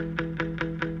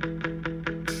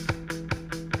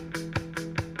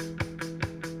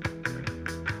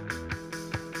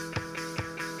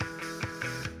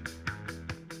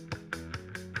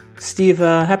Steve,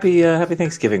 happy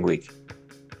Thanksgiving week.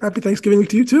 Happy Thanksgiving week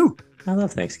to you too. I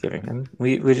love Thanksgiving, and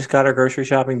we just got our grocery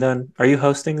shopping done. Are you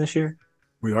hosting this year?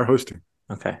 We are hosting.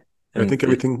 Okay. I And think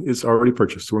everything is already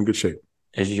purchased, so we're in good shape.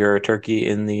 is your turkey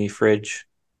in the fridge?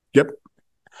 Yep,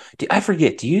 I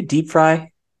forget. Do you deep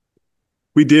fry?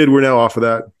 we did. We're now off of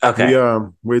that. Okay.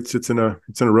 It's in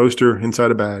a roaster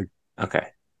inside a bag. Okay.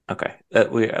 Okay.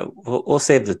 We'll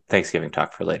save the Thanksgiving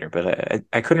talk for later. But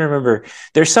I couldn't remember.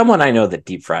 There's someone I know that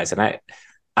deep fries, and I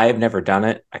have never done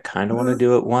it. I kind of want to Uh,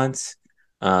 do it once.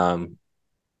 Um,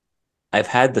 I've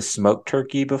had the smoked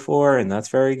turkey before, and that's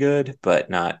very good, but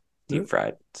not yeah, deep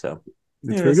fried. So,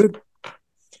 it's very anyways, good.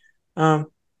 um,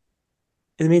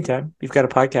 in the meantime, you've got a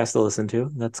podcast to listen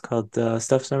to. That's called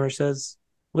Stuff Summer Says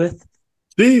with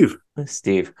Steve,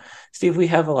 Steve. Steve, we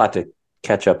have a lot to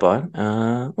catch up on.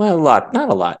 Well, a lot, not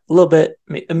a lot, a little bit,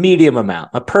 a medium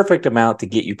amount, a perfect amount to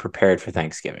get you prepared for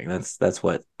Thanksgiving. That's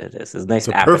what it is. It's a nice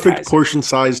it's a perfect appetizer.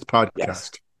 portion-sized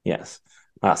Yes, podcast. yes.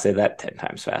 I'll say that 10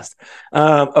 times fast.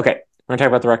 Okay, we're gonna talk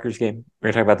about the Rutgers game. We're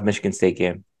gonna talk about the Michigan State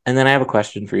game, and then I have a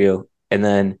question for you, and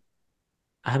then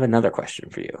I have another question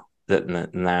for you.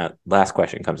 That last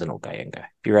question comes in old guy and guy.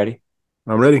 You ready?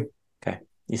 I'm ready. Okay.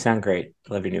 You sound great.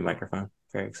 Love your new microphone.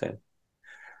 Very excited.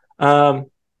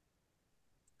 Um,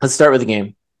 let's start with the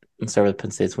game. Let's start with Penn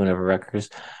State's win over Rutgers.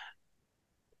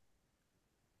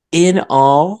 In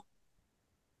all,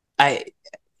 I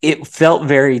it felt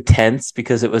very tense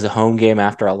because it was a home game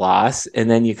after a loss, and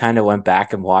then you kind of went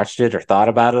back and watched it or thought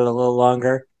about it a little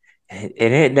longer, and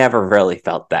it never really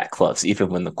felt that close, even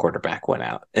when the quarterback went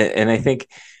out. And I think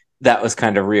that was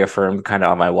kind of reaffirmed kind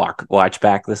of on my watch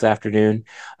back this afternoon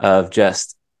of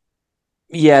just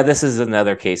yeah, this is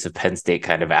another case of Penn State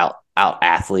kind of out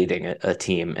athleting a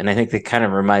team, and I think that kind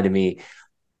of reminded me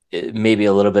maybe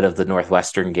a little bit of the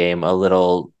Northwestern game, a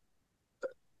little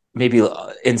maybe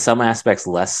in some aspects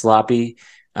less sloppy,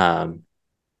 um,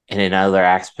 and in other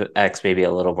aspects maybe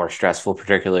a little more stressful,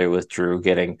 particularly with Drew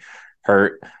getting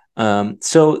hurt.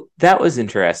 So that was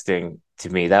interesting to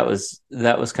me. That was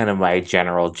kind of my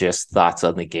general just thoughts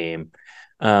on the game.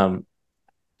 Um,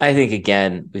 I think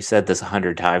again, we said this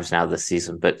 100 times now this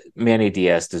season, but Manny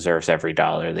Diaz deserves every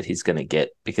dollar that he's going to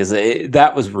get because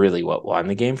that was really what won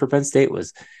the game for Penn State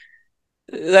was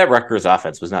that Rutgers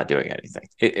offense was not doing anything.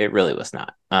 It really was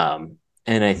not. And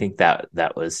I think that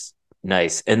was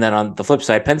nice. And then on the flip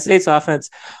side, Penn State's offense,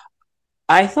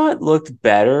 I thought looked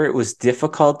better. It was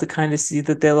difficult to kind of see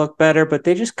that they looked better, but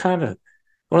they just kind of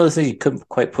one of those things you couldn't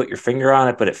quite put your finger on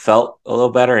it, but it felt a little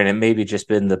better. And it maybe just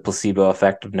been the placebo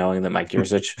effect of knowing that Mike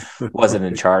Yurcich wasn't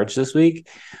in charge this week.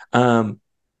 Um,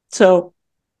 so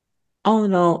all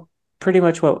in all, pretty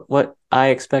much what I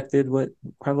expected, what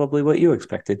probably what you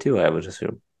expected too, I would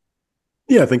assume.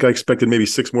 Yeah, I think I expected maybe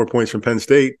 6 more points from Penn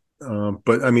State,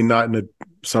 but I mean, not in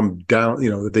some down.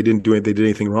 That they did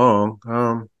anything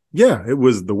wrong. Yeah, it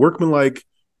was the workmanlike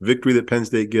victory that Penn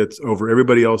State gets over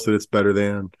everybody else that it's better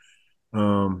than.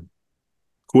 Um,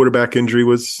 Quarterback injury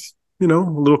was, a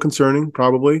little concerning,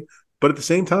 probably, but at the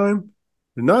same time,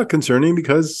 not concerning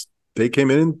because they came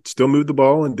in and still moved the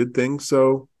ball and did things.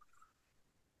 So,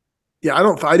 yeah,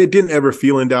 I didn't ever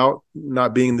feel in doubt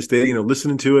not being in the stadium,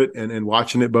 listening to it and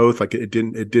watching it both. Like it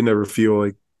didn't ever feel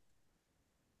like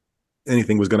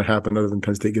anything was going to happen other than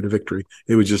Penn State get a victory.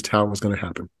 It was just how it was going to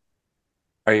happen.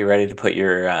 Are you ready to put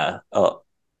your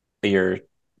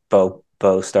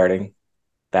bow starting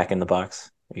back in the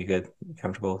box? Are you good? You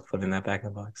comfortable putting that back in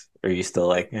the box? Or are you still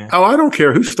like, yeah? Oh, I don't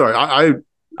care who started.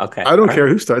 Okay. I All don't care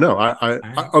right. who started. No, All right.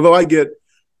 although I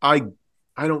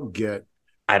I don't get.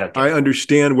 I don't get I it.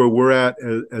 understand where we're at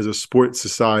as a sports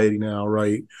society now,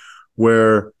 right?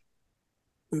 Where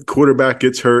quarterback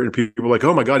gets hurt and people are like,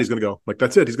 "Oh my God, he's going to go." Like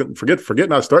that's it. He's going to forget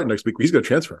not starting next week. He's going to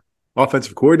transfer.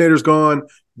 Offensive coordinator's gone.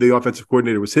 The offensive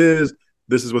coordinator was his.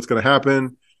 This is what's going to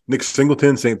happen. Nick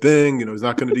Singleton, same thing. He's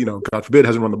not going to. God forbid,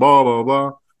 hasn't run the ball. Blah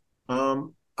blah blah.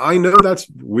 I know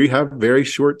we have very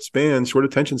short spans, short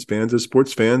attention spans as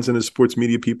sports fans and as sports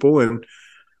media people, and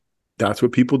that's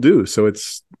what people do. So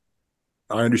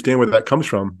I understand where that comes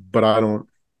from, but I don't.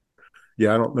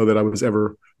 Yeah, I don't know that I was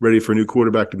ever ready for a new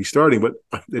quarterback to be starting, but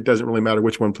it doesn't really matter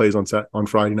which one plays on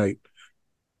Friday night,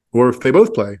 or if they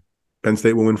both play. Penn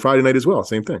State will win Friday night as well.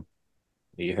 Same thing.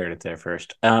 You heard it there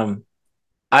first.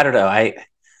 I don't know. I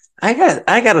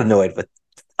got annoyed with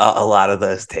a lot of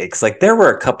those takes. Like there were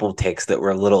a couple of takes that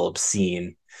were a little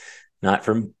obscene, not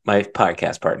from my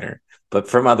podcast partner, but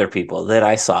from other people that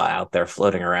I saw out there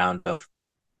floating around of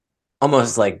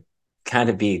almost like kind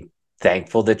of be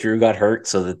thankful that Drew got hurt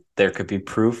so that there could be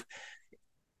proof.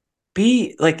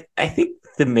 Be like, I think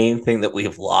the main thing that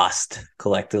we've lost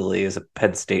collectively as a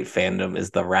Penn State fandom is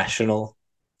the rational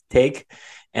take.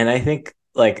 And I think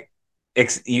like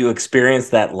you experience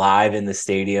that live in the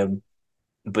stadium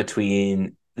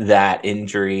between that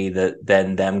injury, that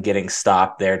then them getting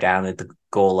stopped there down at the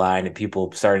goal line and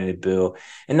people starting to boo.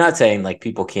 And not saying like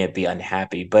people can't be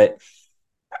unhappy, but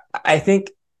I think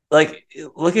like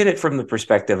look at it from the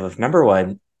perspective of number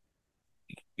one,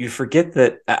 you forget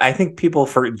that I think people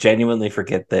genuinely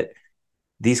forget that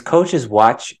these coaches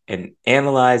watch and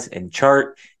analyze and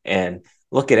chart and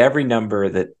look at every number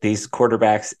that these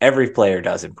quarterbacks, every player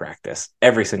does in practice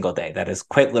every single day. That is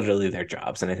quite literally their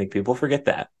jobs. And I think people forget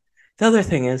that. The other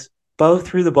thing is, Bo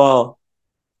threw the ball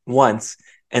once,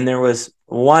 and there was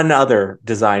one other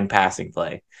design passing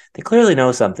play. They clearly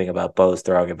know something about Bo's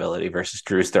throwing ability versus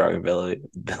Drew's throwing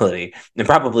ability, and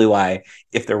probably why,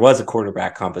 if there was a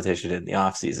quarterback competition in the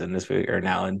offseason this week or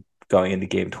now and going into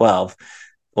game 12,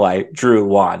 why Drew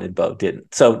won and Bo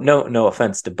didn't. So no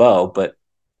offense to Bo, but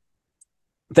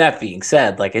that being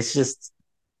said, like it's just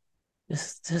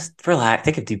relax,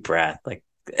 take a deep breath. Like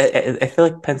I feel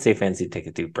like Penn State fans need to take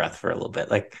a deep breath for a little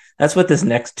bit. Like that's what this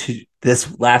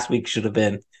last week should have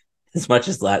been, as much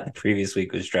as the previous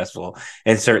week was stressful,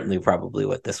 and certainly probably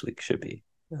what this week should be.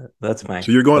 That's my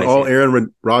So you're going place all here.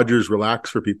 Aaron Rodgers relax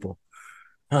for people.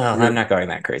 Well, You're I'm gonna, not going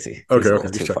that crazy. okay, He's a okay, little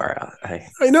just too checking. far out.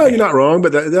 I know you're I not wrong,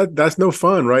 but that's no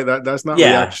fun, right? That's not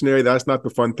yeah, reactionary. That's not the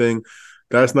fun thing.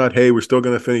 That's not, hey, we're still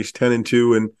going to finish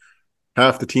 10-2, and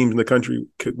half the teams in the country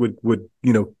would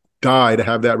die to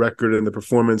have that record and the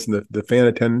performance and the fan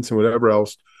attendance and whatever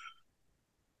else.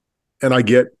 And I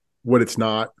get what it's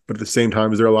not, but at the same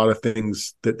time, is there a lot of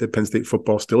things that Penn State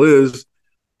football still is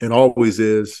and always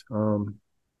is, and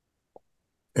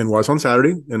was on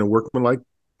Saturday, and a workmanlike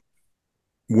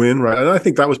win, right? And I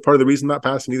think that was part of the reason not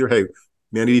passing either. Hey,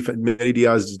 Manny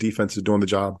Diaz's defense is doing the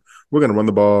job. We're going to run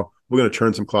the ball. We're going to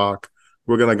turn some clock.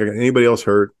 We're going to get anybody else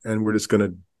hurt, and we're just going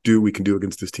to do what we can do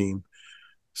against this team.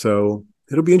 So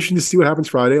it'll be interesting to see what happens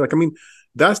Friday. Like, I mean,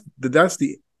 that's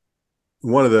the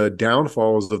one of the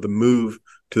downfalls of the move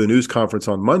to the news conference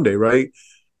on Monday, right?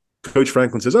 Coach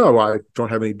Franklin says, "Oh, well, I don't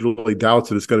have any really doubts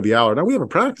that it's going to be Allard." Now we haven't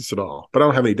practiced at all, but I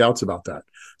don't have any doubts about that.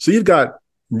 So you've got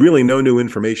really no new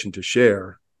information to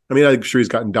share. I mean, I'm sure he's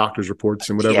gotten doctor's reports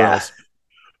and whatever yeah, else,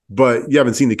 but you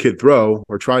haven't seen the kid throw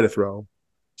or try to throw.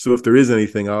 So if there is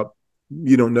anything up,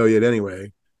 you don't know yet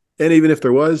anyway. And even if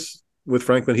there was with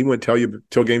Franklin, he wouldn't tell you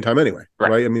till game time anyway,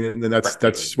 right, right? I mean, and right.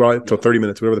 that's well till 30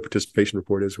 minutes, whatever the participation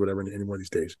report is, whatever anymore these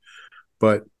days.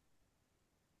 But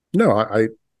no,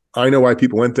 I know why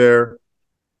people went there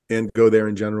and go there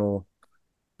in general,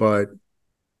 but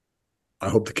I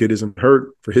hope the kid isn't hurt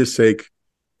for his sake,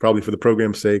 probably for the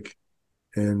program's sake,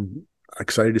 and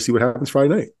excited to see what happens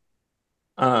Friday night.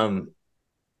 Um,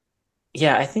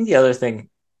 yeah, I think the other thing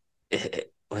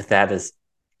with that is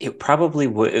it probably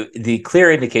would. The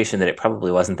clear indication that it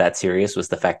probably wasn't that serious was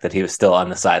the fact that he was still on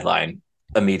the sideline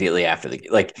immediately after the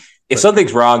like. If Right.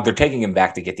 something's wrong, they're taking him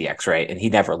back to get the X-ray, and he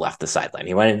never left the sideline.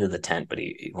 He went into the tent, but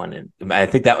he went in. I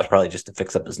think that was probably just to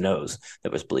fix up his nose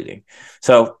that was bleeding.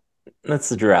 So that's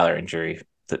the Drew Aller injury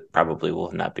that probably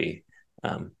will not be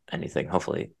anything.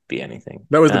 Hopefully, be anything.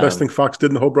 That was the best thing Fox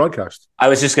did in the whole broadcast. I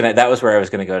was just gonna. That was where I was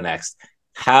gonna go next.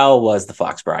 How was the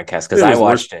Fox broadcast? Because It I was the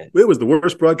worst. watched it. It was the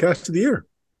worst broadcast of the year.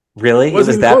 It Really, it wasn't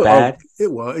was even that close. bad?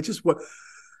 It was. It just what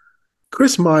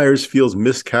Chris Myers feels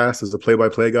miscast as a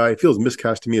play-by-play guy. He feels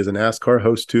miscast to me as a NASCAR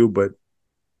host too. But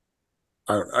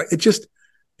it just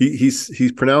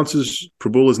he pronounces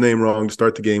Prabula's name wrong to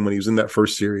start the game when he was in that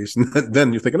first series, and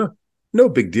then you're thinking, oh, no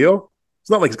big deal. It's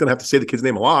not like he's going to have to say the kid's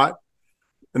name a lot,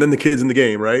 and then the kid's in the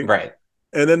game, right? Right.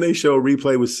 And then they show a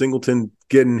replay with Singleton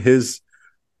getting his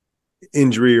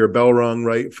injury or bell rung,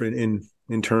 right, for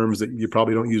in terms that you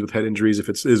probably don't use with head injuries if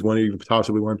it is one or even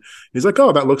possibly one. He's like,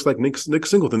 oh, that looks like Nick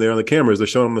Singleton there on the cameras. They're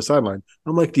showing him on the sideline.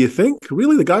 I'm like, do you think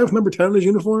really the guy with number 10 in his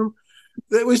uniform?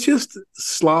 It was just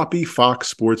sloppy Fox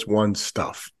Sports 1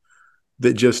 stuff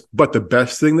that just, but the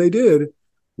best thing they did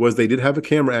was they did have a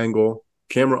camera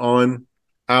on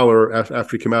Aller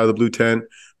after he came out of the blue tent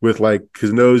with like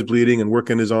his nose bleeding and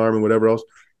working his arm and whatever else.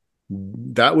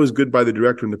 That was good by the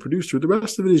director and the producer. The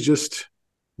rest of it is just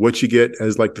what you get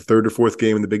as like the third or fourth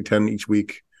game in the Big Ten each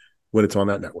week when it's on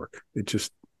that network. It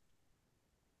just.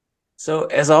 So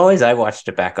as always, I watched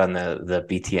it back on the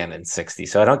BTN in 60.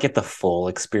 So I don't get the full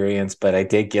experience, but I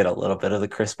did get a little bit of the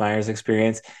Chris Myers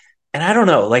experience. And I don't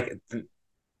know, like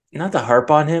not to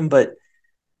harp on him, but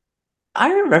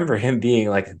I remember him being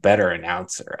like a better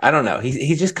announcer. I don't know.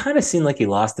 He just kind of seemed like he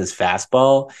lost his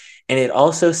fastball. And it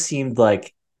also seemed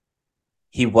like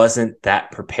he wasn't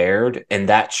that prepared. And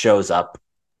that shows up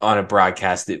on a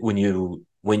broadcast that when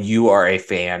you are a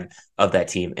fan of that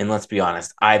team. And let's be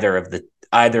honest,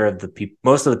 either of the people,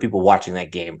 most of the people watching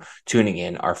that game, tuning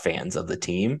in, are fans of the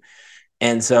team.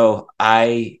 And so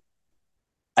I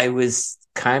was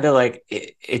kind of like,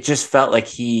 it just felt like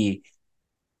he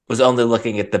was only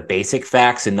looking at the basic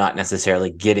facts and not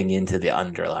necessarily getting into the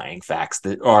underlying facts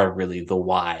that are really the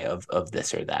why of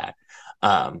this or that.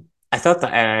 I thought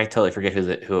that, and I totally forget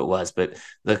who it was, but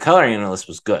the coloring analyst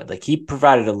was good. Like, he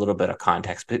provided a little bit of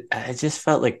context, but I just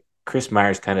felt like Chris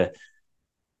Myers kind of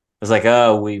was like,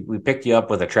 "Oh, we picked you up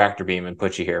with a tractor beam and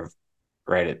put you here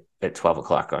right at 12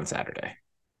 o'clock on Saturday."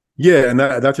 Yeah, and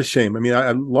that's a shame. I mean,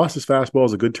 I lost his fastball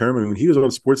is a good term. I mean, when he was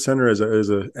on Sports Center as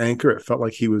a anchor, it felt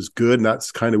like he was good, and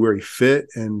that's kind of where he fit.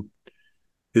 And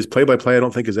his play by play, I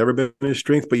don't think has ever been his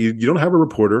strength. But you don't have a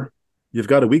reporter. You've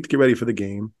got a week to get ready for the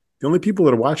game. The only people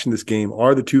that are watching this game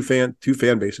are the two fan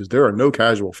bases. There are no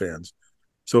casual fans,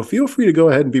 so feel free to go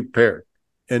ahead and be prepared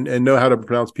and know how to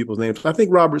pronounce people's names. I think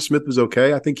Robert Smith was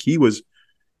okay. I think he was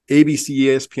ABC,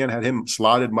 ESPN had him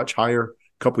slotted much higher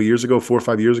a couple of years ago, 4 or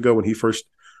 5 years ago when he first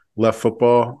left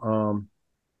football.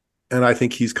 And I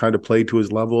think he's kind of played to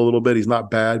his level a little bit. He's not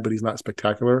bad, but he's not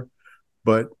spectacular.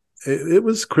 But it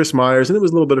was Chris Myers, and it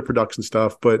was a little bit of production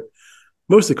stuff, but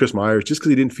mostly Chris Myers, just because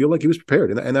he didn't feel like he was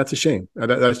prepared, and that's a shame.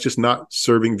 That's just not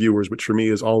serving viewers, which for me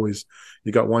is always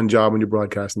you got one job when you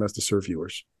broadcast, and that's to serve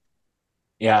viewers.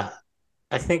 Yeah,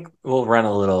 I think we'll run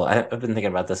a little. I've been thinking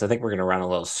about this. I think we're going to run a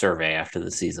little survey after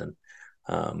the season,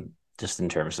 just in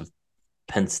terms of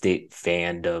Penn State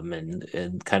fandom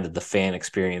and kind of the fan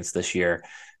experience this year.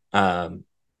 Um,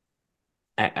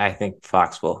 I think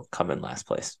Fox will come in last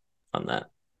place on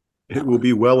It that will one.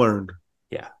 be well earned.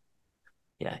 Yeah,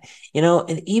 yeah.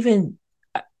 And even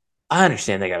I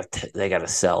understand they got to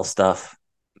sell stuff,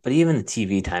 but even the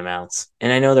TV timeouts,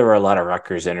 and I know there were a lot of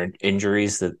Rutgers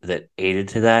injuries that aided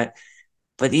to that,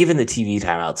 but even the TV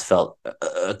timeouts felt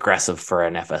aggressive for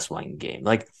an FS1 game.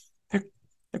 Like,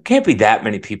 there can't be that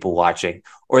many people watching,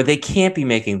 or they can't be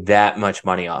making that much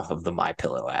money off of the My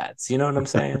Pillow ads. You know what I'm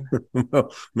saying?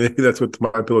 Well, maybe that's what the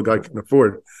My Pillow guy can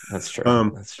afford. That's true.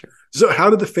 Um, That's true. so, how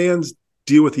did the fans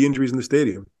deal with the injuries in the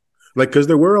stadium? Like, because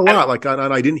there were a I don't. lot. Like,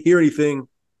 I didn't hear anything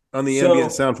on the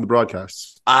ambient So sound from the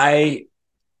broadcasts. I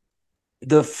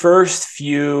the first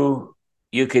few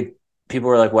you could people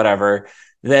were like whatever.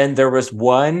 Then there was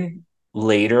one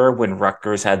later when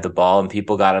Rutgers had the ball and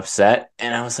people got upset,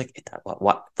 and I was like,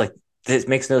 what? Like, this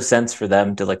makes no sense for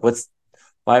them to like.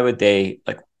 Why would they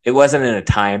like? It wasn't in a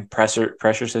time pressure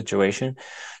situation,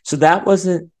 so that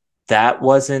wasn't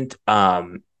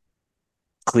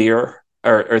clear,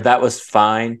 or that was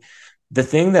fine. The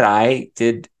thing that I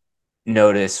did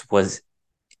notice was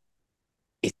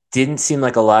it didn't seem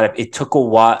like it took a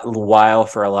while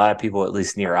for a lot of people, at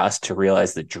least near us, to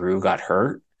realize that Drew got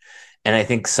hurt. And I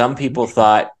think some people Interesting.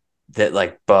 thought that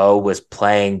like Bo was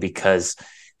playing because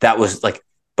that was like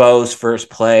Bo's first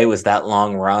play was that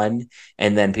long run.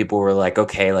 And then people were like,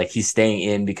 okay, like he's staying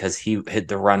in because he hit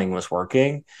the running was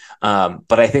working.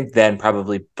 But I think then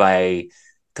probably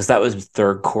because that was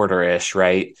third quarter ish,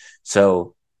 right?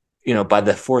 So, by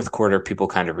the fourth quarter, people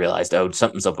kind of realized, oh,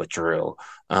 something's up with Drew.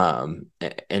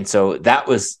 And so that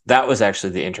was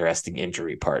actually the interesting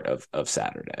injury part of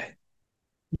Saturday.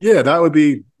 Yeah, that would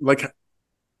be like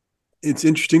it's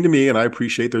interesting to me, and I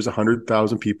appreciate there's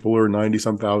 100,000 people or 90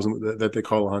 some thousand that they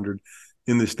call 100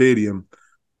 in the stadium.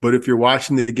 But if you're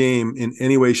watching the game in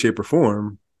any way, shape, or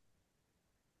form,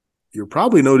 you're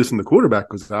probably noticing the quarterback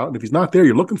goes out. And if he's not there,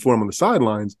 you're looking for him on the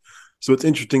sidelines. So it's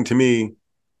interesting to me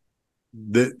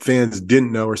that fans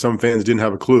didn't know, or some fans didn't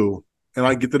have a clue. And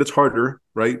I get that it's harder,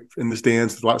 right? In the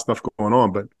stands, there's a lot of stuff going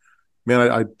on. But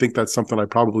man, I think that's something I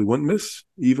probably wouldn't miss,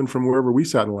 even from wherever we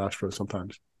sat in the last row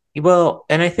sometimes. Well,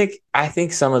 and I think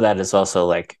some of that is also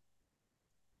like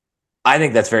I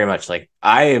think that's very much like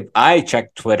I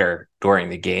check Twitter during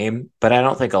the game, but I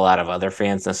don't think a lot of other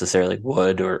fans necessarily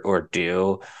would or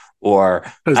do. Or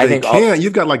Because I they think all can't.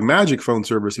 You've got like magic phone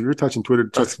service. If you're touching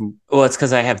Twitter, it's touching. well, it's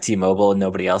because I have T-Mobile and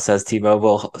nobody else has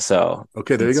T-Mobile, so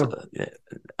Okay, there you it's go.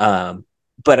 um.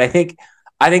 But I think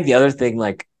the other thing,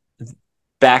 like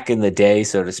back in the day,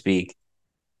 so to speak,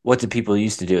 what did people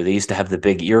used to do? They used to have the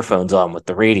big earphones on with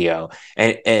the radio,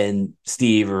 and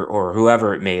Steve or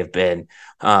whoever it may have been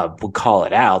would call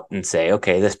it out and say,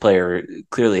 okay, this player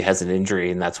clearly has an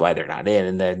injury and that's why they're not in.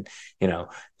 And then,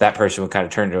 that person would kind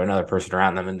of turn to another person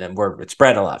around them and then word would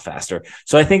spread a lot faster.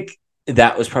 So I think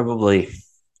that was probably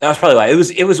why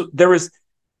there was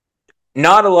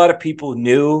not a lot of people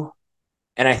knew.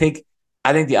 And I think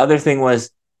the other thing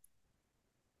was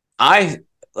I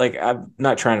like I'm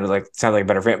not trying to like sound like a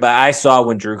better fan, but I saw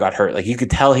when Drew got hurt. Like you could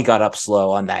tell he got up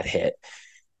slow on that hit.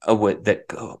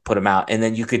 that put him out. And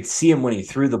then you could see him when he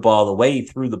threw the ball. The way he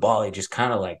threw the ball, he just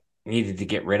kind of like needed to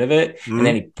get rid of it, and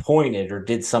then Mm-hmm. he pointed or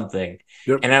did something.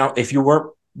 Yep. And I don't, if you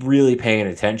weren't really paying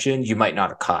attention, you might not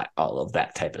have caught all of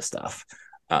that type of stuff.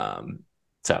 Um,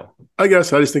 so, I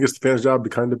guess I just think it's the fans' job to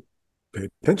kind of pay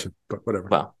attention, but whatever.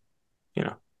 well, you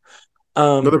know,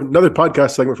 um, Another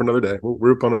podcast segment for another day. We'll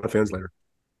root on the fans later.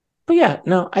 but yeah,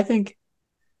 no, I think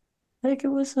it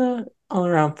was a all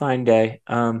around fine day.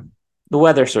 The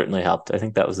weather certainly helped. I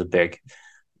think that was a big.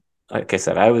 Like I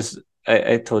said,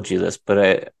 I told you this,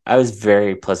 but I was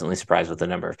very pleasantly surprised with the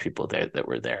number of people there that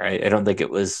were there. I don't think it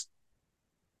was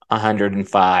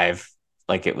 105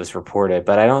 like it was reported,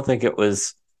 but I don't think it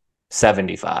was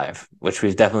 75, which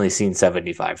we've definitely seen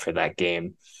 75 for that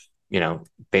game,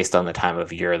 based on the time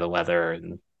of year, the weather,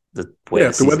 and the way Yeah, the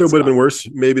if the weather season's would have been gone. worse,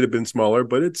 maybe it'd have been smaller,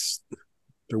 but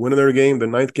they're winning their game, the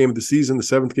ninth game of the season, the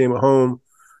seventh game at home.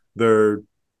 They're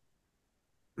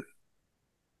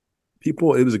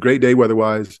people, it was a great day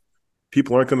weather-wise.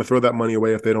 People aren't going to throw that money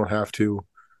away if they don't have to.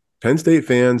 Penn State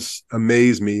fans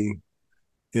amaze me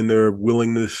in their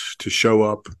willingness to show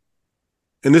up.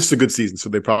 And this is a good season, so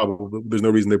there's no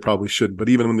reason they probably should. But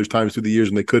even when there's times through the years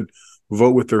when they could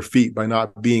vote with their feet by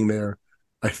not being there,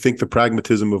 I think the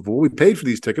pragmatism of, well, we paid for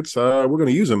these tickets, we're going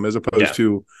to use them, as opposed Yeah,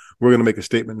 to we're going to make a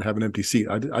statement and have an empty seat.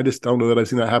 I just don't know that I've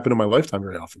seen that happen in my lifetime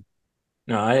very often.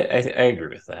 no, I agree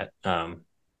with that.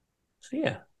 So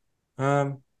yeah,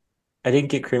 um, I didn't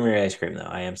get creamery ice cream though.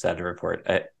 I am sad to report.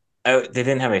 They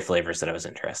didn't have any flavors that I was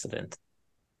interested in.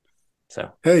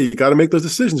 So Hey, you got to make those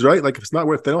decisions, right? Like if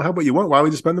they don't have what you want, why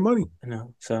would you spend the money?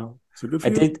 no, so So good I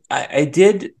for you. did. I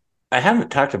did. I haven't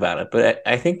talked about it, but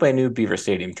I think my new Beaver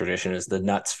Stadium tradition is the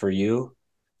nuts for you.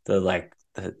 The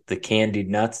candied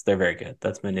nuts. They're very good.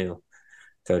 That's my new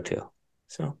go-to.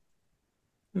 So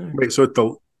Wait, so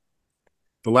the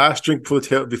last drink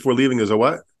before leaving is a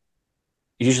what?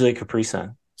 usually Capri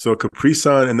Sun. So a Capri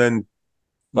Sun and then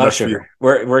A lot of nuts for sugar.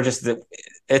 you. We're just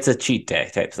it's a cheat day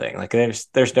type thing. Like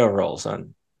there's no rolls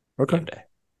on Okay. game day.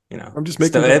 I'm just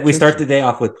making So we start suggestions. the day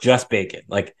off with just bacon,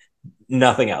 like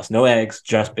nothing else, no eggs,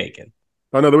 just bacon.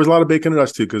 Oh no, there was a lot of bacon in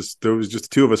us too because there was just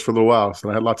the two of us for a little while, so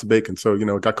I had lots of bacon. So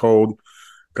it got cold.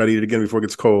 Got to eat it again before it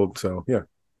gets cold. So yeah,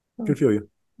 Oh, can feel you.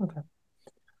 okay.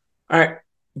 All right.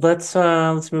 Let's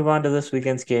move on to this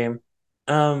weekend's game.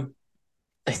 Um,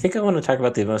 I think I want to talk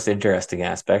about the most interesting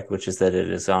aspect, which is that it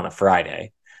is on a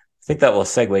Friday. I think that will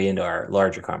segue into our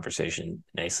larger conversation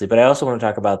nicely. But I also want to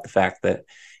talk about the fact that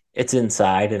it's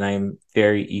inside, and I'm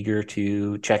very eager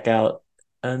to check out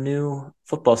a new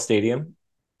football stadium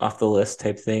off the list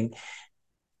type thing.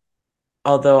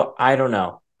 Although I don't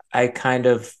know, I kind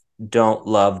of don't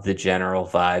love the general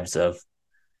vibes of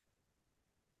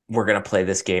we're going to play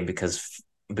this game because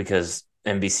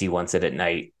NBC wants it at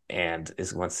night and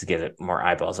wants to get it more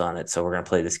eyeballs on it. So we're going to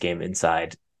play this game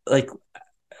inside. Like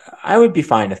I would be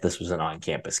fine if this was an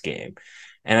on-campus game,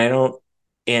 and I don't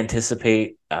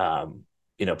anticipate,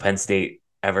 Penn State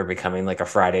ever becoming like a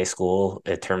Friday school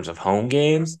in terms of home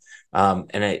games.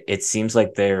 And it seems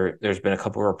like there's been a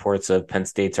couple of reports of Penn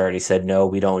State's already said no,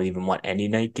 we don't even want any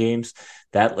night games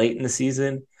that late in the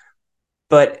season.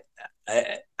 But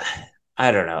I,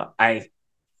 I don't know.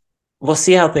 We'll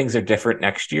see how things are different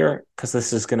next year because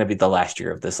this is going to be the last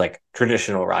year of this like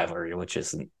traditional rivalry, which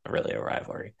isn't really a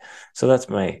rivalry. So that's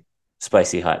my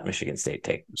spicy hot Michigan State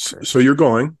take So first. you're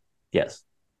going, Yes.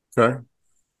 okay?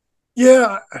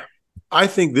 Yeah, I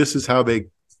think this is how they.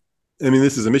 I mean,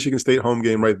 this is a Michigan State home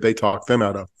game, right? They talked them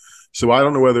out of. So I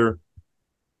don't know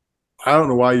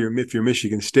why if you're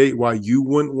Michigan State, why you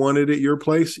wouldn't want it at your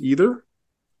place either.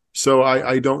 So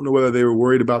I don't know whether they were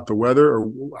worried about the weather or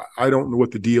I don't know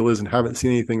what the deal is and haven't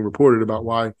seen anything reported about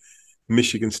why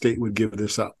Michigan State would give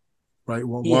this up, right?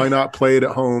 Well, why Yeah. not play it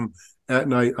at home at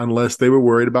night unless they were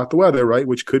worried about the weather, right?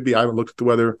 Which could be, I haven't looked at the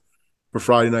weather for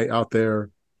Friday night out there,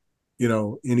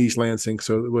 in East Lansing.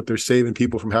 So what they're saving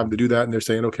people from having to do that. And they're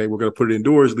saying, okay, we're going to put it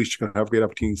indoors. At least you're going to have a great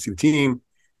opportunity to see the team.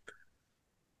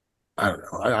 I don't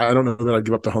know. I don't know that I'd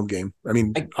give up the home game. I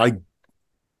mean, I, I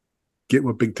get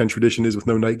what Big Ten tradition is with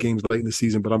no night games late in the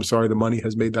season, but I'm sorry, the money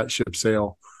has made that ship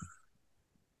sail.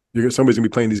 Somebody's gonna be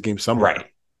playing these games somewhere. right.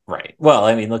 Right. Well,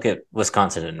 I mean, look at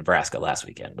Wisconsin and Nebraska last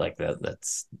weekend. Like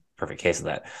that's perfect case of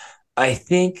that. I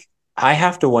think I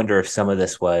have to wonder if some of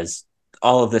this was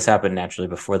all of this happened naturally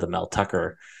before the Mel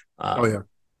Tucker Oh yeah, um,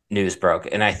 news broke.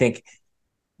 And I think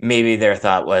maybe their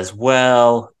thought was,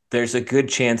 well, there's a good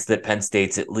chance that Penn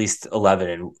State's at least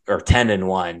 11 or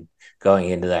 10-1 going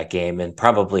into that game, and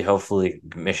probably, hopefully,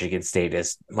 Michigan State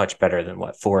is much better than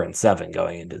 4-7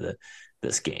 going into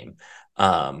this game.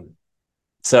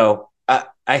 So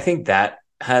I think that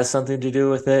has something to do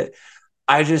with it.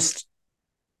 I just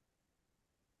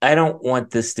I don't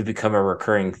want this to become a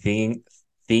recurring theme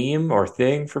or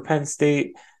thing for Penn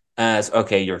State as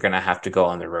okay, you're gonna have to go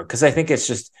on the road. Because I think it's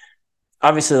just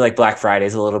obviously like Black Friday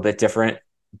is a little bit different,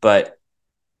 but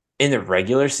in the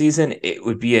regular season, it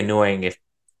would be annoying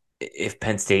if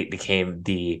Penn State became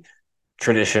the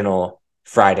traditional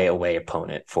Friday away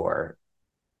opponent for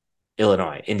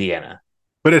Illinois, Indiana.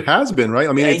 But it has been, right?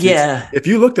 I mean, it's Yeah, if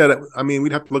you looked at it, I mean,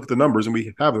 we'd have to look at the numbers, and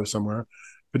we have those somewhere.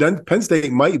 But then Penn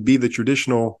State might be the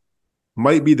traditional,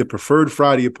 might be the preferred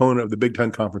Friday opponent of the Big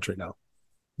Ten Conference right now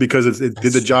because it did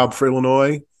that's the true. job for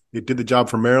Illinois, it did the job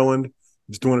for Maryland,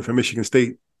 it's doing it for Michigan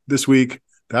State this week.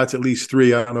 That's at least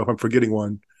three. I don't know if I'm forgetting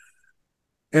one.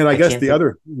 And I I guess can't the think.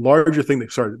 other larger thing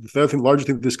that sorry, the other thing, larger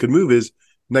thing that this could move is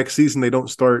next season they don't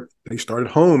start. They start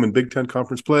at home in Big Ten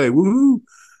Conference play. Woohoo!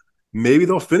 Maybe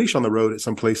they'll finish on the road at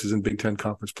some places in Big Ten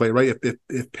Conference play, right?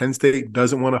 If Penn State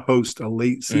doesn't want to host a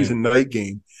late Mm, season night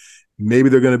game, maybe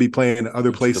they're going to be playing at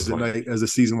other that's a good places at point. night as the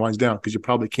season winds down because you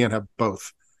probably can't have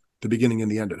both the beginning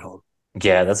and the end at home.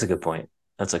 Yeah, that's a good point.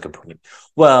 That's a good point.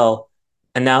 Well,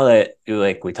 and now that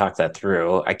like we talked that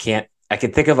through, I can't. I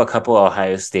can think of a couple of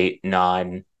Ohio State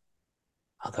non.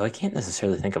 Although I can't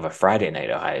necessarily think of a Friday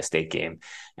night Ohio State game,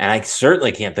 and I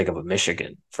certainly can't think of a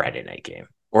Michigan Friday night game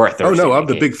or a Oh Thursday no, night of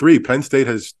the big game three, Penn State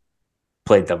has.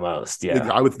 played the most. Yeah,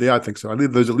 I think so. I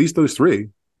think there's at least those three.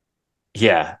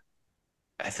 yeah.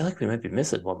 I feel like we might be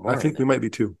missing one I more in think we there. might be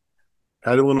two.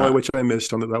 At Illinois, Uh, which I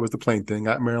missed on that was the plane thing.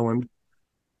 At Maryland,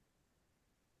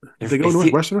 did they if, go if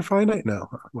you, Northwestern on Friday night? No,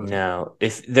 it wasn't. no,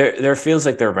 if there feels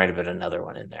like there might have been another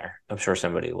one in there. I'm sure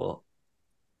somebody will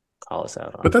call us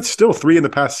out But on. that's still three in the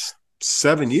past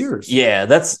 7 years. Yeah,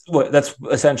 that's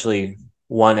essentially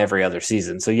one every other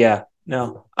season. So yeah,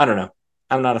 no, I don't know.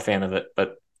 I'm not a fan of it,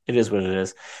 but it is what it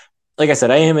is. Like I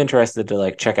said, I am interested to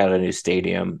like check out a new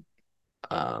stadium.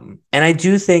 And I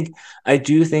do think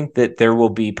that there will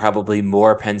be probably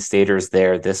more Penn Staters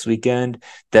there this weekend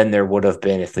than there would have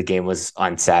been if the game was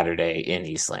on Saturday in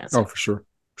East Oh, Lansing. for sure,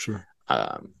 for sure.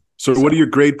 Um, So, what are so your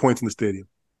grade points in the stadium?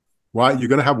 Why you're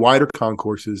going to have wider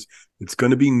concourses? It's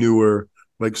going to be newer.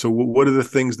 Like, so what are the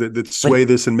things that but sway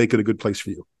this and make it a good place for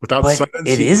you without but sight it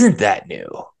unseen? isn't that new.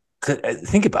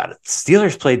 Think about it.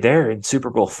 Steelers played there in Super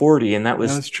Bowl 40, and that Yeah,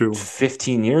 was that's true.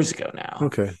 15 years ago now.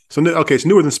 Okay, so okay, it's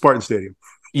newer than Spartan Stadium,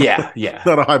 Yeah, yeah.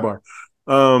 not a high bar.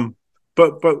 Um,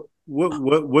 but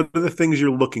what are the things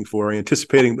you're looking for,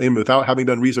 anticipating, and without having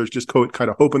done research, just kind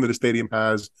of hoping that a stadium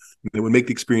has that would make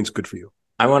the experience good for you?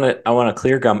 I want a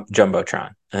clear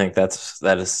jumbotron. I think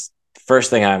that is the first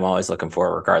thing I'm always looking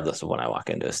for, regardless of when I walk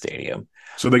into a stadium.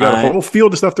 So they got a I whole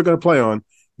field of stuff they're going to play on.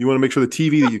 You want to make sure the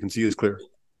TV that you can see is clear.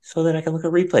 So that I can look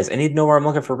at replays. I need to know where I'm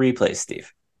looking for replays,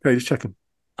 Steve. Okay, just checking.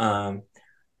 Um,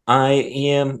 I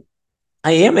am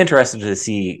I am interested to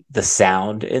see the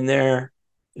sound in there,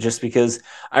 just because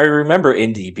I remember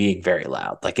Indy being very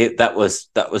loud. Like that was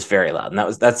very loud,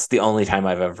 and that's the only time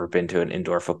I've ever been to an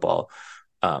indoor football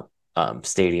um,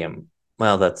 stadium.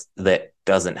 Well, that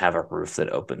doesn't have a roof that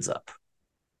opens up.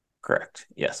 Correct.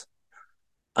 Yes.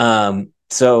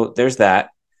 So there's that.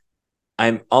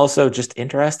 I'm also just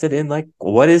interested in like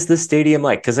what is the stadium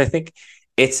like, because I think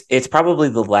it's probably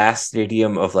the last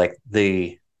stadium of like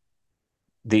the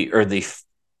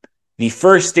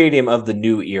first stadium of the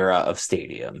new era of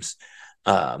stadiums.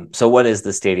 So what is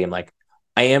the stadium like?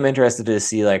 I am interested to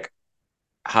see like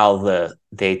how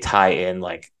they tie in,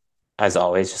 like as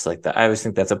always, just like that. I always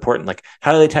think that's important. Like,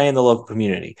 how do they tie in the local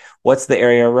community? What's the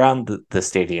area around the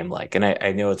stadium like? And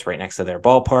I know it's right next to their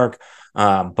ballpark.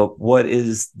 But what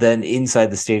is then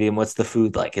inside the stadium? What's the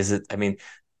food like? Is it, I mean,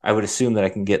 I would assume that I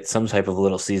can get some type of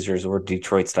Little Caesars or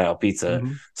Detroit style pizza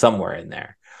Mm-hmm. somewhere in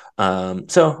there.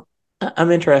 So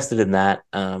I'm interested in that.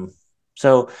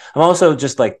 So I'm also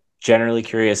just like generally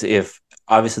curious if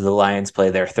obviously the Lions play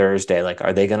their Thursday. Like,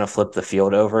 are they going to flip the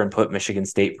field over and put Michigan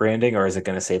State branding, or is it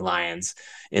going to say Lions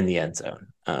in the end zone?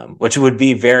 Which would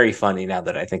be very funny now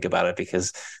that I think about it,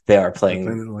 because they are They're playing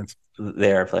playing the Lions.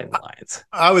 they are playing the Lions.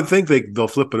 I would think they'll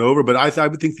flip it over, but I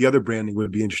would think the other branding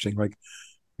would be interesting. Like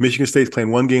Michigan State's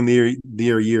playing one game the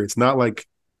year. It's not like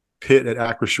Pitt at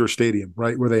Acrisure Stadium,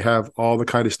 right, where they have all the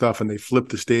kind of stuff and they flip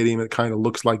the stadium. It kind of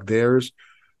looks like theirs.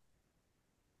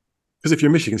 Because if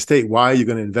you're Michigan State, why are you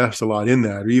going to invest a lot in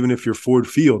that? Or even if you're Ford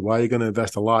Field, why are you going to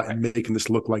invest a lot in making this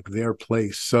look like their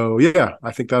place? So yeah,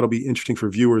 I think that'll be interesting for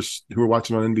viewers who are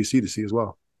watching on NBC to see as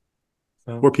well,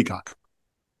 or So Peacock.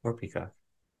 or Peacock.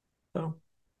 So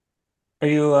are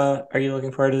you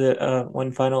looking forward to the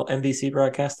one final NBC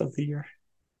broadcast of the year?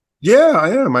 Yeah, I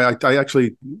am. I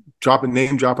actually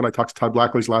name dropping. I talked to Todd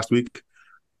Blackledge last week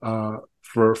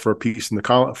for a piece in the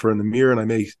column for in the Mirror, and I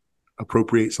may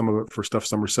appropriate some of it for Stuff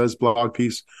Summer Says blog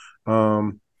piece.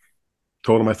 Um,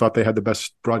 Told them I thought they had the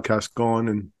best broadcast going,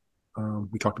 and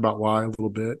we talked about why a little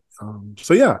bit.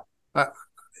 So yeah, I,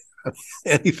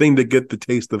 anything to get the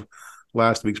taste of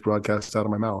last week's broadcast out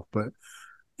of my mouth. But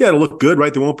yeah, it'll look good,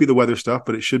 right? There won't be the weather stuff,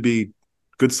 but it should be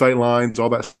good sight lines, all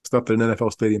that stuff that an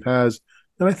NFL stadium has.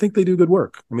 And I think they do good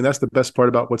work. I mean, that's the best part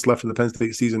about what's left of the Penn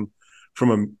State season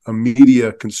from a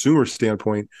media consumer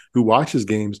standpoint who watches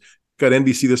games. Got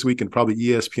NBC this week and probably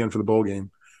ESPN for the bowl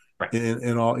game. Right.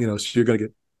 And all, so you're going to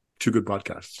get two good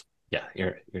broadcasts. Yeah,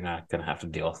 you're not going to have to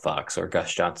deal with Fox or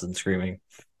Gus Johnson screaming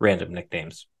random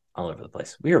nicknames all over the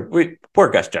place. We poor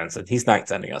Gus Johnson. He's not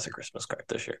sending us a Christmas card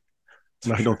this year.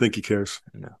 No, I don't think he cares.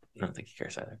 No, I don't think he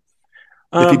cares either.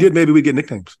 If he did, maybe we'd get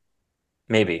nicknames.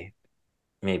 Maybe.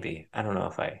 I don't know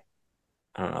if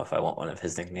I want one of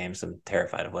his nicknames. I'm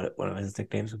terrified of what one of his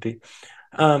nicknames would be.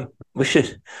 We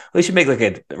should make like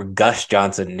a Gus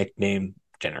Johnson nickname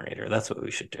generator. That's what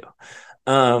we should do.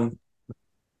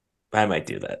 I might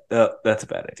do that. That's a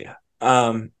bad idea.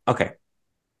 Okay.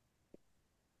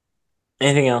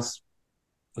 Anything else?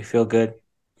 We feel good.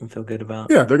 We feel good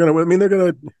about. Yeah,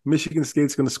 Michigan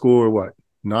State's gonna score what,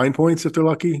 9 points if they're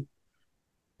lucky.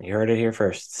 You heard it here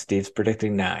first. Steve's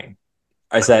predicting 9.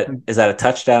 Is that a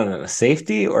touchdown and a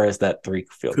safety, or is that 3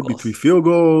 field goals? Could be 3 field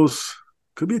goals.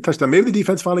 Could be a touchdown. Maybe the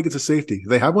defense finally gets a safety. Do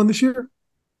they have one this year?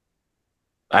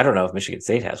 I don't know if Michigan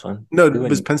State has one. No,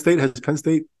 has Penn State? Penn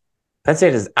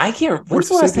State is. I can't. When's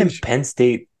the last time Penn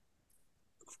State?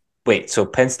 Wait, so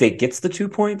Penn State gets the 2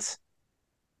 points?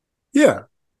 Yeah,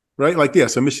 right. Like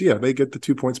So Michigan, they get the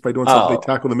 2 points by doing something. They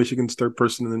tackle the Michigan's third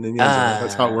person in the end zone.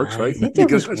 That's how it works, right? There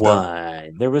was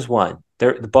one. There was one.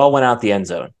 The ball went out the end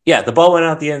zone. Yeah, the ball went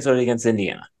out the end zone against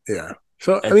Indiana. Yeah.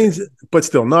 So I mean, but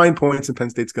still, 9 points, and Penn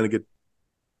State's going to get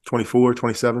 24,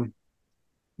 27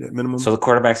 at minimum. So the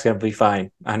quarterback's going to be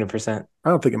fine, 100%. I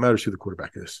don't think it matters who the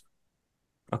quarterback is.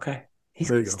 Okay.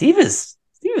 Steve is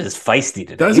feisty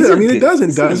today. Does it? I mean, it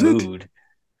doesn't. Does it?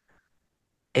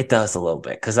 It does a little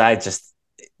bit because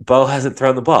Bo hasn't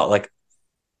thrown the ball.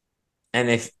 And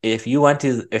if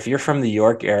you're from the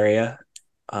York area,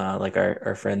 like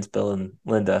our friends Bill and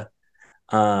Linda,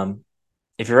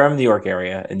 if you're from the York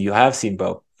area and you have seen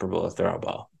Bo throw a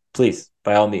ball, please,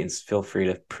 by all means, feel free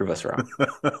to prove us wrong.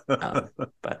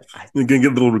 But you can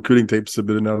get little recruiting tapes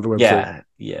submitted out of the website.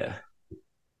 Yeah.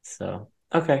 So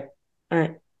okay, all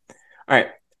right.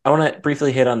 I want to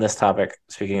briefly hit on this topic.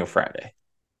 Speaking of Friday,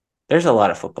 there's a lot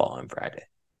of football on Friday,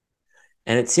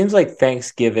 and it seems like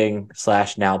Thanksgiving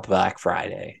 / now Black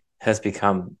Friday has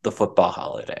become the football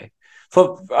holiday.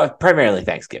 Primarily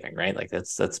Thanksgiving, right? Like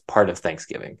that's part of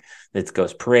Thanksgiving. It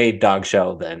goes parade, dog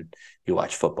show, then you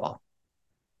watch football.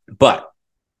 But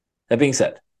that being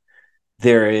said,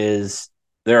 there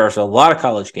are a lot of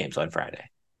college games on Friday.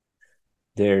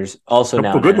 There's also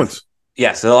now good ones.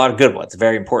 Yes, a lot of good ones,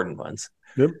 very important ones.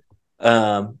 Yep.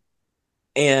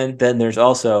 And then there's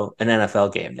also an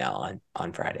NFL game now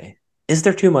on Friday. Is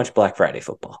there too much Black Friday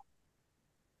football?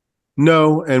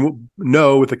 No, and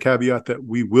no, with the caveat that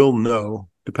we will know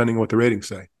depending on what the ratings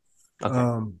say.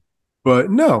 Okay.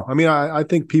 But no, I mean, I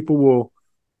think people will.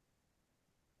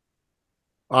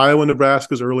 Iowa,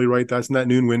 Nebraska's early, right? That's in that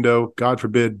noon window. God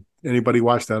forbid anybody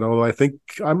watch that. Although I think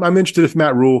I'm interested if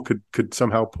Matt Rule could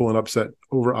somehow pull an upset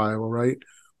over Iowa, right?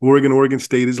 Oregon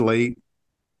State is late.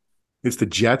 It's the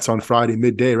Jets on Friday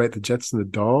midday, right? The Jets and the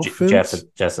Dolphins.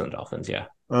 Jets and the Dolphins, yeah.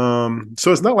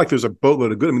 So it's not like there's a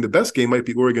boatload of good. I mean, the best game might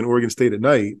be Oregon State at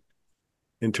night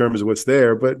in terms of what's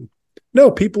there. But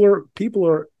no, people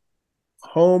are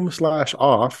home /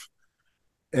 off,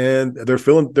 and they're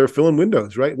filling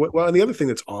windows, right? Well, and the other thing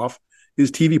that's off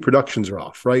is TV productions are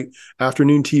off, right?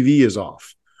 Afternoon TV is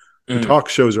off. The talk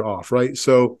shows are off, right?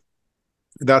 So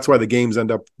that's why the games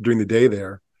end up during the day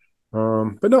there.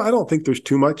 But no, I don't think there's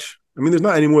too much. I mean, there's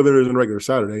not any more than there is on regular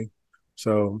Saturday.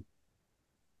 So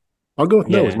I'll go with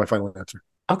no as my final answer.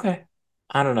 Okay.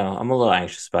 I don't know. I'm a little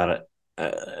anxious about it.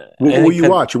 What will you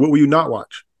watch or what will you not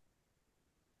watch?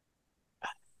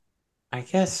 I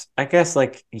guess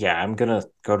I'm gonna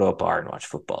go to a bar and watch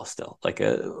football still. Like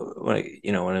we're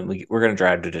gonna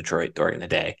drive to Detroit during the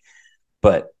day,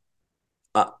 but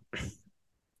I'm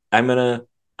gonna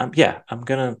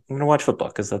watch football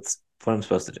because that's what I'm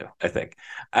supposed to do. I think.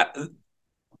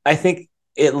 I think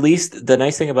at least the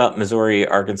nice thing about Missouri,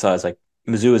 Arkansas is like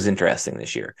Mizzou is interesting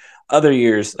this year. Other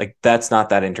years, like that's not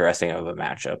that interesting of a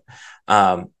matchup.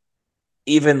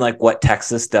 Even like what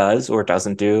Texas does or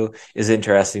doesn't do is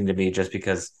interesting to me just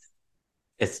because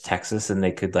it's Texas and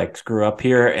they could like screw up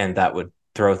here and that would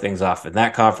throw things off in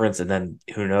that conference. And then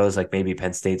who knows, like maybe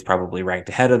Penn State's probably ranked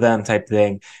ahead of them type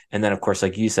thing. And then, of course,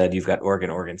 like you said, you've got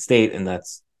Oregon State, and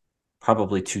that's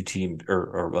probably two teams,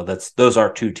 or well, those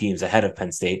are two teams ahead of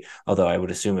Penn State. Although I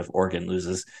would assume if Oregon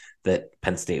loses, that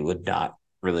Penn State would not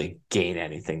really gain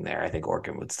anything there. I think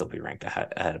Oregon would still be ranked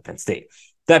ahead of Penn State.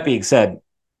 That being said,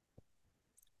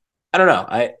 I don't know.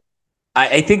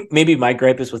 I think maybe my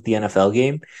gripe is with the NFL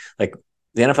game. Like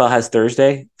the NFL has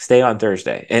Thursday, stay on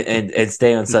Thursday, and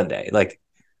stay on Sunday. Like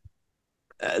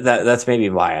that's maybe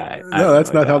why No, I'm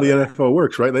that's annoyed not how about the it. NFL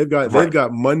works, right? They've Right.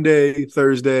 got Monday,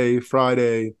 Thursday,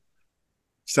 Friday,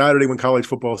 Saturday when college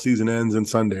football season ends, and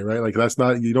Sunday, right? Like that's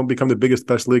not, you don't become the biggest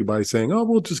best league by saying, "Oh,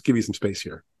 we'll just give you some space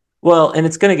here." Well, and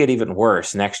it's going to get even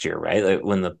worse next year, right? Like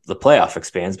when the playoff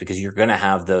expands, because you're going to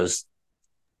have those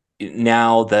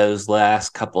last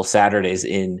couple Saturdays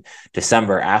in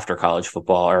December after college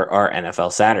football are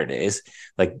NFL Saturdays.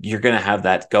 Like you're going to have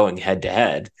that going head to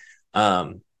head.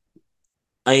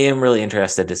 I am really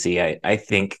interested to see. I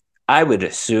think I would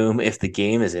assume if the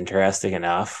game is interesting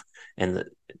enough and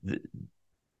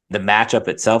the matchup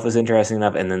itself is interesting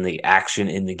enough, and then the action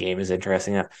in the game is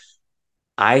interesting enough,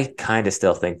 I kind of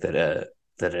still think that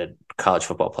a college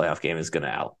football playoff game is going to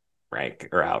outrank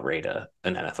or outrate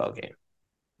an NFL game.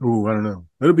 Oh, I don't know.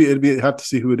 It'd be have to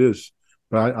see who it is,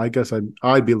 but I guess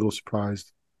I'd be a little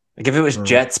surprised. Like if it was Uh,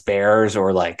 Jets Bears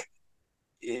or like,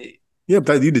 yeah,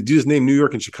 but you just named New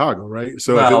York and Chicago, right?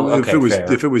 So well, if it okay, was fair.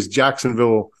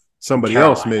 Jacksonville, somebody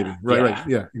else maybe, Carolina, right, yeah,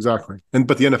 yeah, exactly. And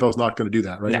but the NFL is not going to do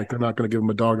that, right? no. Like they're not going to give them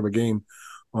a dog of a game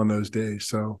on those days.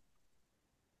 So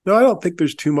no, I don't think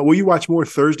there's too much. Will you watch more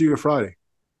Thursday or Friday?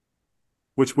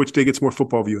 Which day gets more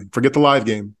football viewing? Forget the live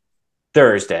game.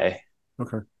 Thursday.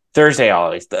 Okay. Thursday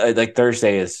always like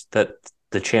Thursday is that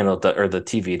the channel or the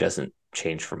TV doesn't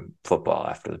change from football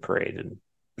after the parade and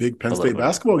Big Penn a little State bit of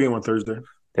basketball football. game on Thursday.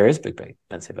 There is a big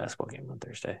Penn State basketball game on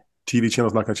Thursday. TV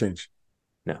channel's not going to change.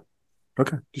 No,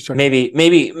 Okay, just checking.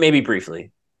 maybe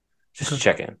briefly, just Okay, to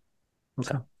check in.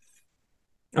 okay. So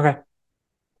okay,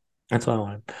 that's all I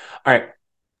wanted. All right,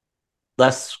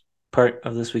 last part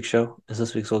of this week's show is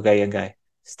this week's old guy, young guy.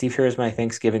 Steve, here is my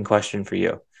Thanksgiving question for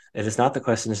you. It is not the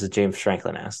questions that James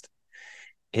Franklin asked.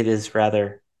 It is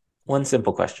rather one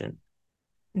simple question.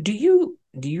 Do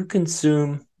you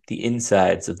consume the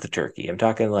insides of the turkey? I'm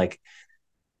talking like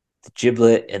the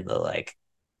giblet and the like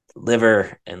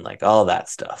liver and like all that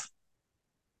stuff.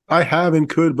 I have and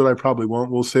could, but I probably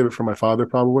won't. We'll save it for my father,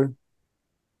 probably.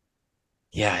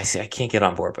 Yeah, I see. I can't get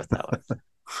on board with that one.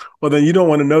 Well, then you don't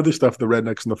want to know the stuff the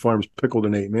rednecks and the farms pickled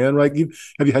and ate, man. Right?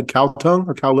 Have you had cow tongue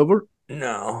or cow liver?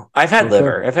 No, I've had Okay,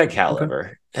 liver. I've had cow okay,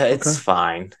 liver. okay. It's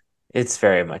fine. It's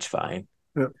very much fine.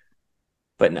 Yeah.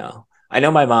 But no, I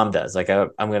know my mom does. Like I'm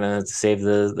gonna save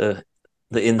the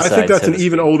I think inside, that's so an to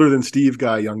even speak. older than Steve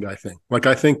guy, young guy thing. Like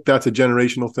I think that's a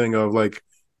generational thing of like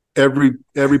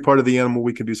every part of the animal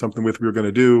we can do something with, we're going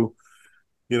to do.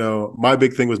 You know, my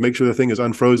big thing was make sure the thing is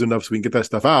unfrozen enough so we can get that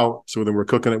stuff out. So then we're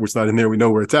cooking it, it's not in there, we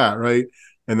know where it's at, right?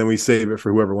 And then we save it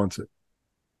for whoever wants it.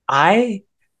 I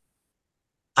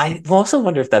I also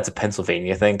wonder if that's a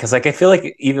Pennsylvania thing because, like, I feel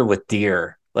like even with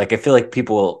deer, like, I feel like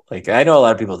people, like, I know a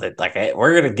lot of people that like, hey,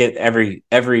 we're gonna get every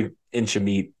inch of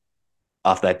meat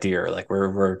off that deer, like,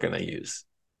 we're gonna use.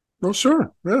 Well,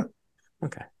 sure, yeah,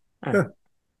 Okay, all right, yeah.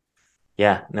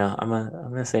 yeah, no, I'm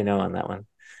gonna say no on that one.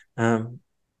 Um,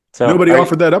 so Nobody are you,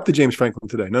 offered that up to James Franklin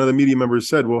today. None of the media members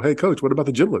said, "Well, hey, coach, what about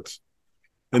the giblets?"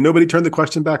 And nobody turned the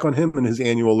question back on him in his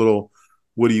annual little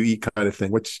 "What do you eat?" kind of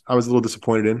thing, which I was a little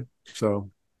disappointed in.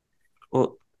 So,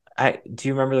 well, I do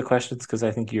you remember the questions because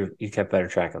I think you kept better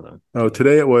track of them. oh,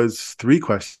 today it was three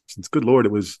questions. Good lord,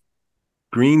 it was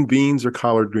green beans or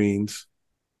collard greens.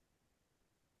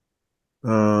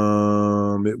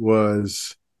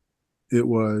 It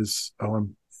was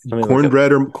Let me look up.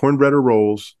 cornbread or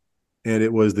rolls, and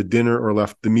it was the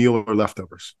meal or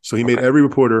leftovers. So he made Okay, every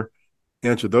reporter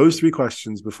answer those three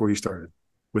questions before he started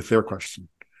with their question,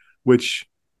 which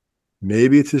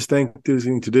maybe it's his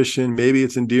Thanksgiving tradition, maybe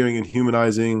it's endearing and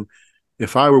humanizing.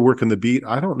 If I were working the beat,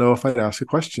 I don't know if I'd ask a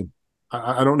question.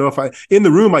 I don't know if in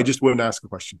the room I just wouldn't ask a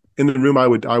question. In the room I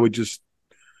would just,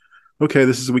 okay,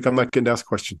 this is a week I'm not getting to ask a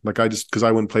question. Like I just, because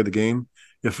I wouldn't play the game.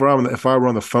 If I were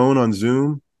on the phone on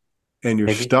Zoom and you're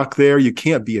maybe. stuck there, you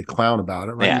can't be a clown about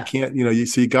it, right? You Yeah, can't,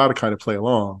 so you got to kind of play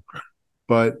along.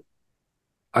 But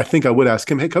I think I would ask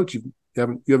him, hey, coach, you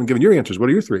haven't given your answers. What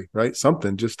are your three, right?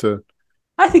 Something just to,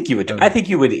 I think you would. I don't I know. think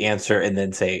you would answer and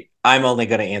then say, "I'm only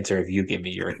going to answer if you give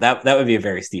me your." That would be a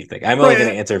very Steve thing. I'm only going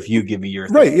to Right. answer if you give me your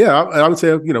Right. three. Yeah. I would say,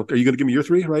 are you going to give me your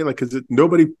three? Right. Like, because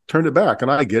nobody turned it back.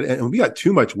 And I get it. And we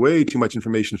got way too much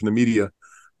information from the media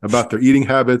about their eating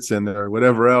habits and their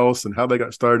whatever else and how they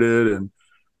got started. And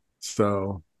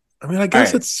so, I mean, I All guess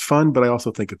right. it's fun, but I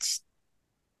also think it's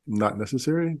not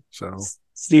necessary. So,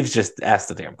 Steve's just asked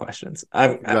the damn questions.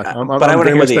 exactly. But I I'm want to very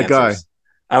hear much the that guy. answers.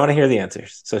 I want to hear the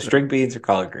answers. So string beans or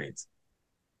collard greens?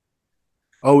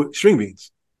 Oh, string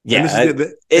beans. And this is Yeah, and it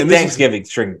this is Thanksgiving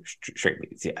string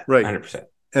beans. Yeah, right. 100%.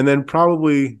 And then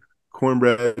probably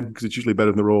cornbread because it's usually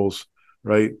better than the rolls,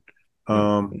 right?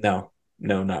 Um, No,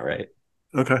 no, not right.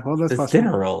 okay, well that's It's possible.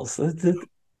 dinner rolls.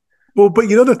 Well, but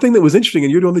you know the thing that was interesting,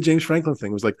 and you're doing the James Franklin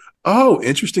thing was like, oh,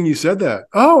 interesting, you said that.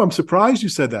 Oh, I'm surprised you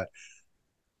said that.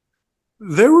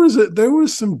 There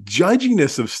was some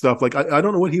judginess of stuff. Like I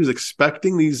don't know what he was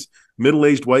expecting these middle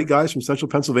aged white guys from Central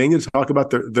Pennsylvania to talk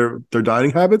about their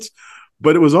dining habits,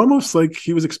 but it was almost like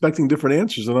he was expecting different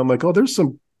answers. And I'm like, oh, there's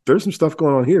some stuff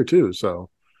going on here too. So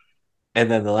And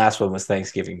then the last one was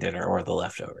Thanksgiving dinner or the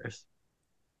leftovers.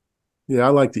 yeah, I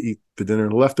like to eat the dinner.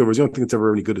 The leftovers. The only thing that's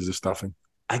ever any good is the stuffing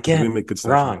because we Again, make good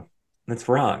stuffing. wrong. That's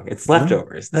wrong. It's No,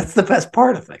 leftovers. That's the best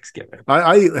part of Thanksgiving.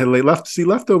 I left. See,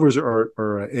 leftovers are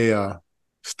a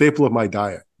staple of my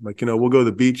diet. Like we'll go to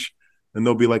the beach and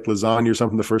there'll be like lasagna or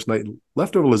something the first night.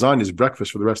 Leftover lasagna is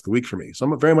breakfast for the rest of the week for me. So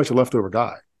I'm very much a leftover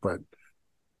guy. But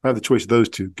I have the choice of those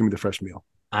two. Give me the fresh meal.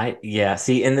 Yeah,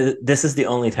 see, and this is the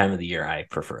only time of the year I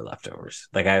prefer leftovers.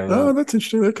 Like I Oh, will, that's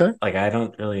interesting. Okay. like I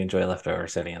don't really enjoy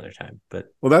leftovers any other time. But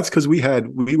Well, that's because we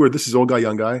were this is old guy,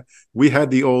 young guy. We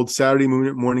had the old Saturday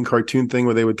morning cartoon thing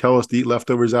where they would tell us to eat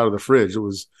leftovers out of the fridge. It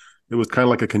was kind of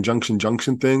like a conjunction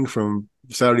junction thing from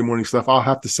Saturday morning stuff. I'll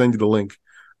have to send you the link.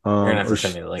 you're gonna have to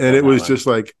send me the link And on it that was one. just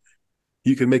like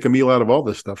you could make a meal out of all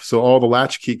this stuff. So all the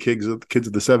latchkey kids of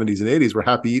the 70s and 80s were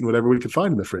happy eating whatever we could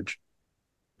find in the fridge.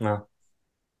 Well,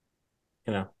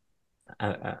 you know, I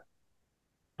I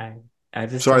I, I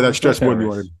just Sorry, don't that like stressed more than you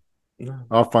wanted. leftovers. No.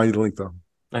 I'll find you the link though.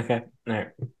 Okay. All right.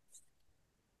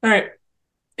 All right.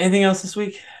 Anything else this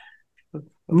week before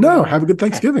we No, wrap? have a good Okay.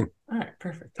 Thanksgiving. All right.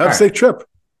 Perfect. All Have a right. safe trip.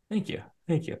 Thank you.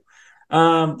 Thank you.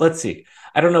 Let's see.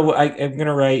 I don't know what I'm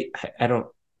gonna write. I don't.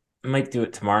 I might do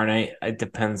it tomorrow night. It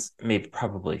depends. Maybe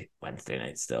probably Wednesday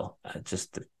night still. It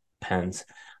just depends.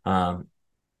 Um,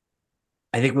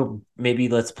 I think we'll maybe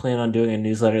let's plan on doing a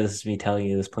newsletter. This is me telling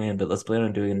you this plan, but let's plan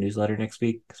on doing a newsletter next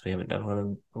week because we haven't done one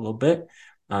in a little bit.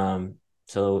 Um,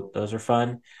 so those are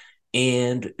fun.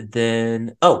 And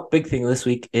then, oh, big thing this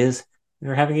week is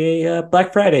we're having a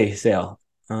Black Friday sale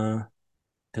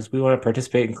because we want to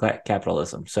participate in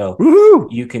capitalism. So Woohoo!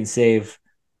 you can save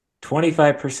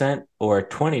 25% or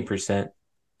 20%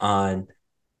 on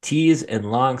tees and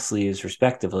long sleeves,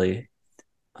 respectively,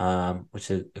 which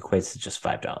equates to just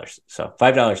 $5. So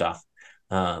 $5 off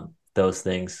those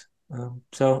things.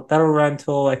 So that'll run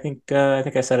till I think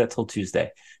I said it till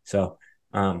Tuesday. So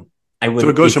um, I So it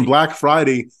would goes if from Black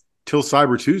Friday till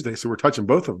Cyber Tuesday. So we're touching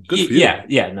both of them. Good for you.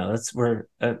 yeah, no, that's we're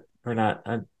not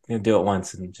gonna do it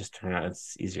once and just turn out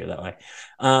it's easier that way.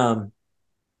 Um,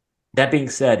 that being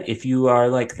said, if you are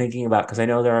like thinking about, because I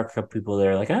know there are a couple people that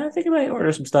are like, I think I might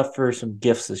order some stuff for some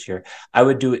gifts this year. I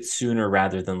would do it sooner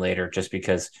rather than later, just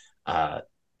because uh,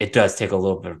 it does take a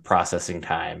little bit of processing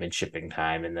time and shipping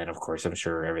time, and then of course I'm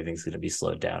sure everything's going to be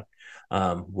slowed down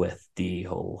with the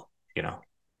whole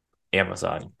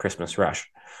Amazon Christmas rush.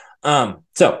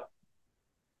 So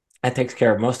that takes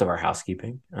care of most of our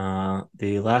housekeeping.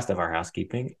 The last of our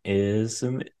housekeeping is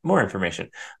some more information.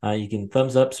 You can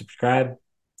thumbs up, subscribe,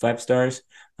 5 stars,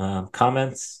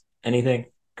 comments, anything.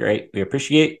 Great. We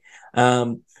appreciate.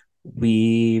 Um,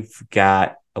 we've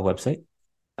got a website.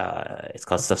 It's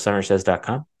called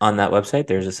stuffsummersays.com. On that website,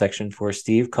 there's a section for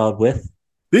Steve called With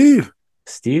Steve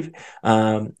Steve.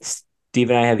 Steve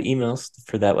and I have emails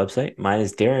for that website. Mine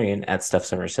is Darian at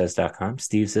stuffsummersays.com.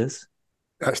 Steve's is.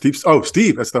 Steve at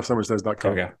There we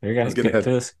stuffsummersays.com. go. There you I go. was getting Get ahead.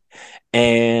 to this.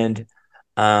 And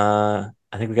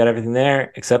I think we got everything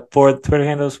there except for the Twitter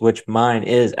handles, which mine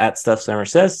is at Stuff Summer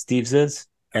Says. Steve's is.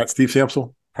 At Steve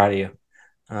Samsel. Proud of you.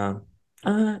 Um,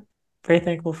 uh, very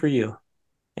thankful for you You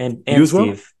and as well?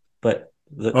 Steve, but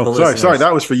the Oh, sorry. listeners,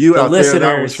 That was for you the out there.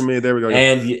 That was for listeners, me. There we go. Yeah.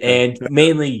 and Yeah.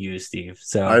 mainly you, Steve. I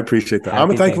So appreciate that. I'm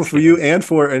happy thankful for you Thanksgiving.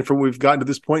 and for we've gotten to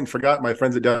this point and forgot my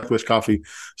friends at Death Wish Coffee.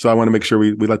 So I want to make sure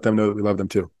we let them know that we love them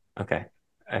too. Okay.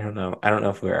 I don't know. I don't know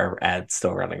if our ad's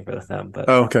still running for them, but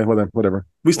Oh, okay. Well then, whatever.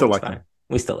 We still it's like fine. them.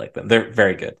 We still like them. They're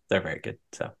very good. They're very good.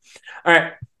 So, all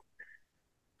right.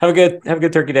 Have a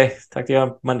good turkey day. Talk to you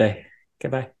on Monday.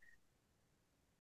 Goodbye.